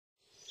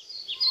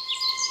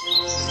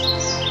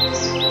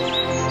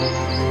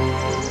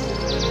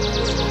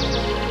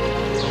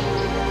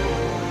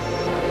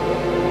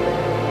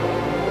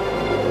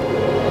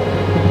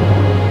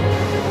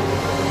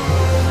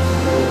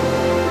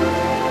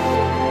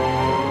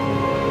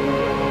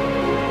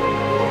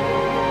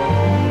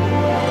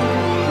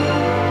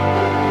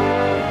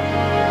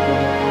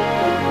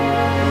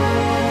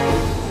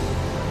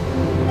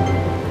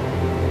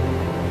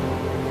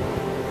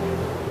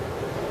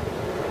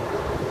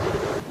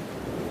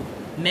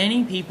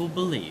Many people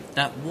believe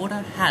that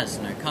water has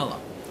no colour,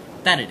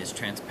 that it is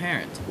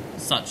transparent,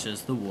 such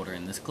as the water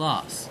in this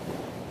glass.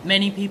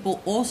 Many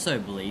people also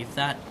believe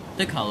that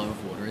the colour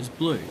of water is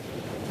blue,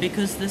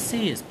 because the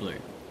sea is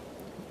blue.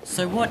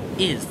 So what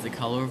is the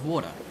colour of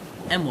water,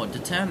 and what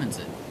determines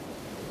it?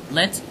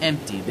 Let's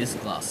empty this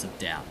glass of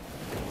doubt.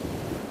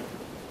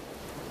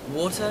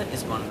 Water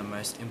is one of the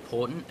most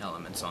important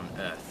elements on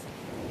Earth.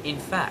 In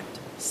fact,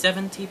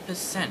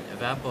 70%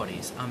 of our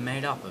bodies are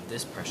made up of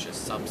this precious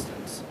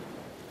substance.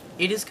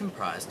 It is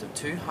comprised of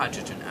 2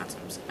 hydrogen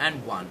atoms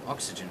and 1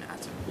 oxygen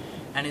atom,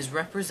 and is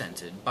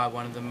represented by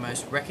one of the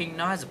most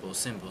recognisable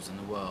symbols in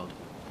the world,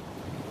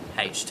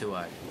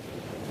 H2O.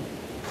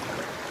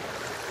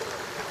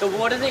 The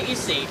water that you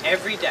see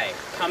every day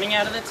coming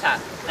out of the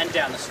tap and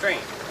down the stream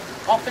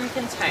often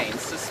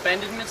contains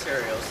suspended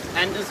materials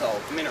and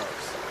dissolved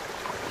minerals.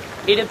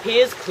 It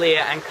appears clear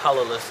and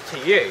colourless to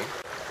you.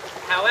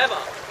 However,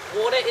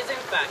 water is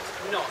in fact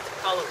not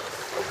colourless.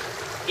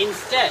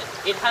 Instead,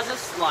 it has a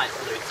slight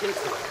blue tint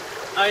to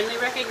it, only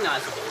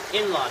recognisable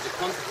in larger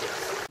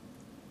quantities.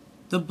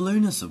 The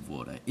blueness of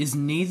water is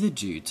neither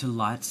due to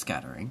light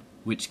scattering,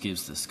 which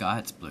gives the sky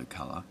its blue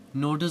colour,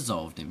 nor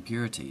dissolved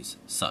impurities,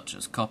 such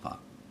as copper.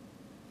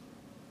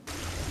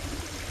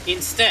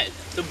 Instead,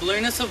 the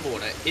blueness of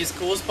water is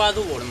caused by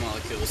the water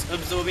molecules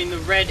absorbing the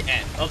red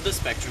end of the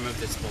spectrum of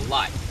visible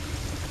light.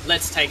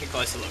 Let's take a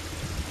closer look.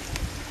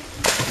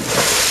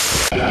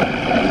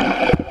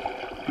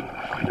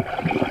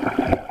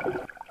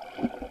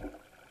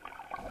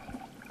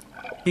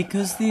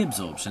 Because the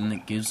absorption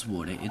that gives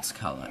water its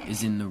colour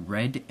is in the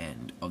red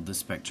end of the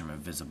spectrum of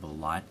visible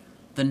light,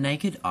 the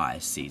naked eye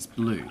sees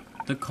blue,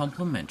 the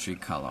complementary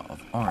colour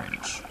of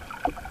orange.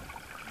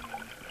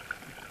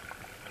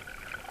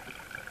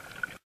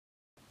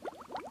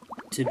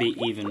 To be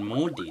even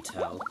more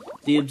detailed,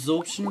 the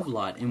absorption of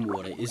light in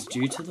water is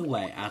due to the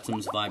way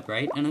atoms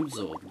vibrate and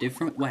absorb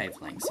different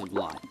wavelengths of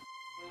light.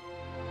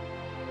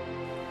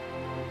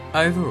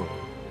 Overall,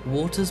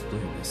 water's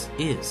blueness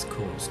is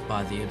caused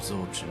by the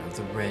absorption of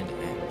the red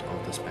end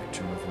of the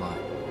spectrum of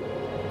light.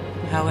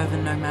 However,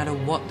 no matter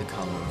what the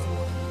colour of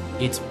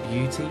water, its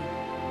beauty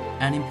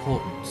and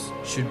importance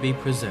should be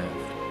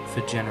preserved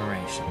for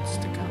generations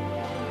to come.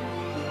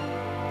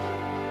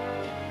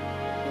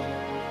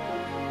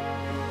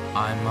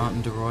 I'm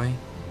Martin Rooy,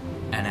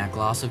 and our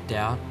glass of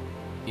doubt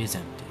is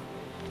empty.